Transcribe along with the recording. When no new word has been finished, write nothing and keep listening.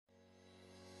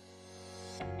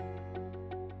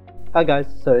Hi guys,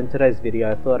 so in today's video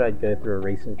I thought I'd go through a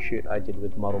recent shoot I did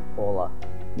with model Paula.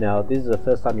 Now this is the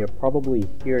first time you're probably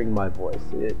hearing my voice.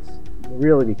 It's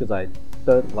really because I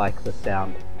don't like the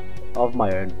sound of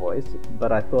my own voice,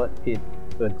 but I thought it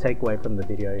would take away from the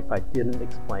video if I didn't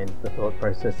explain the thought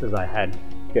processes I had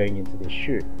going into this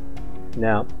shoot.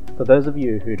 Now, for those of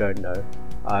you who don't know,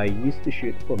 I used to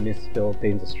shoot for Miss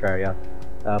Philippines Australia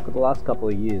for the last couple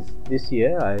of years. This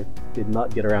year I did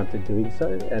not get around to doing so,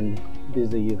 and this is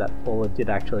the year that Paula did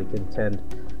actually contend.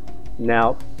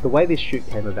 Now, the way this shoot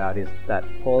came about is that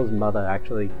Paula's mother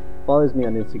actually follows me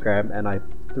on Instagram, and I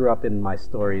threw up in my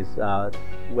stories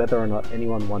whether or not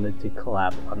anyone wanted to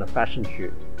collab on a fashion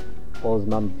shoot. Paula's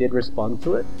mum did respond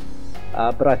to it,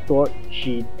 but I thought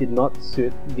she did not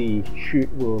suit the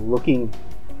shoot we were looking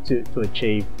to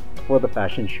achieve for the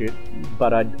fashion shoot,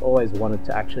 but I'd always wanted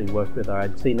to actually work with her.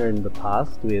 I'd seen her in the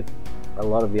past with a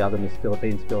lot of the other Miss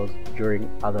Philippines girls during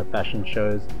other fashion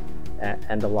shows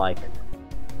and the like.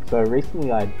 So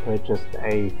recently I'd purchased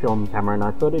a film camera, and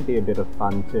I thought it'd be a bit of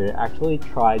fun to actually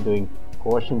try doing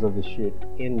portions of the shoot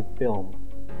in film.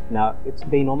 Now, it's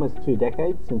been almost 2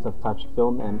 decades since I've touched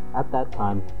film, and at that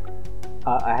time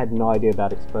I had no idea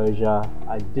about exposure.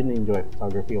 I didn't enjoy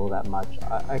photography all that much.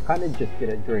 I kind of just did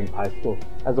it during high school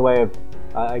as a way of,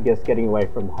 I guess, getting away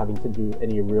from having to do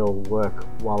any real work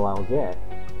while I was there.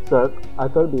 So I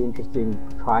thought it'd be interesting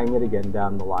trying it again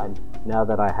down the line, now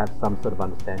that I have some sort of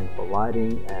understanding for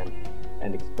lighting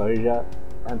and exposure,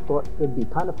 and thought it'd be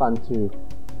kind of fun to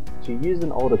use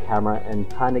an older camera and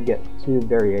kind of get 2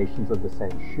 variations of the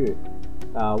same shoot.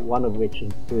 One of which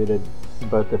included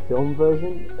both the film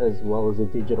version as well as a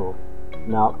digital.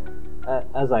 Now,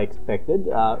 as I expected,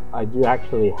 I do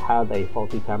actually have a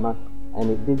faulty camera, and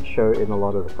it did show in a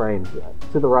lot of the frames.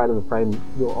 To the right of the frame,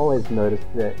 you'll always notice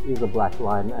there is a black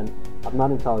line, and I'm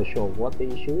not entirely sure what the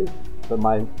issue is, but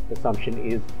my assumption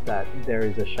is that there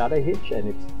is a shutter hitch and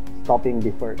it's stopping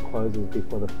before it closes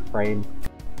before the frame.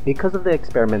 Because of the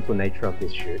experimental nature of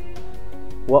this shoot,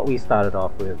 what we started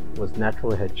off with was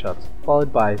natural headshots,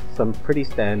 followed by some pretty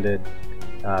standard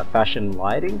fashion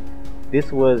lighting.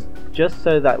 This was just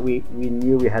so that we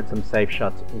knew we had some safe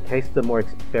shots in case the more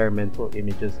experimental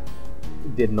images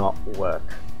did not work.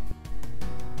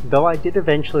 Though I did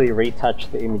eventually retouch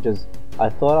the images, I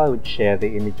thought I would share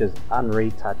the images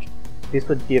unretouched. This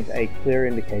would give a clear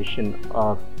indication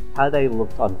of how they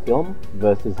looked on film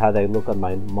versus how they look on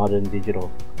my modern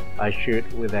digital. I shoot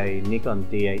with a Nikon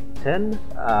D810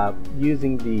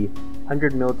 using the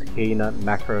 100mm Cuyugan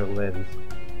macro lens.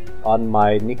 On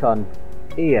my Nikon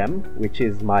EM, which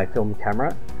is my film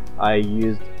camera, I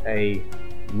used a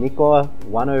Nikon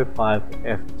 105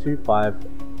 f2.5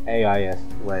 AIS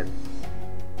lens.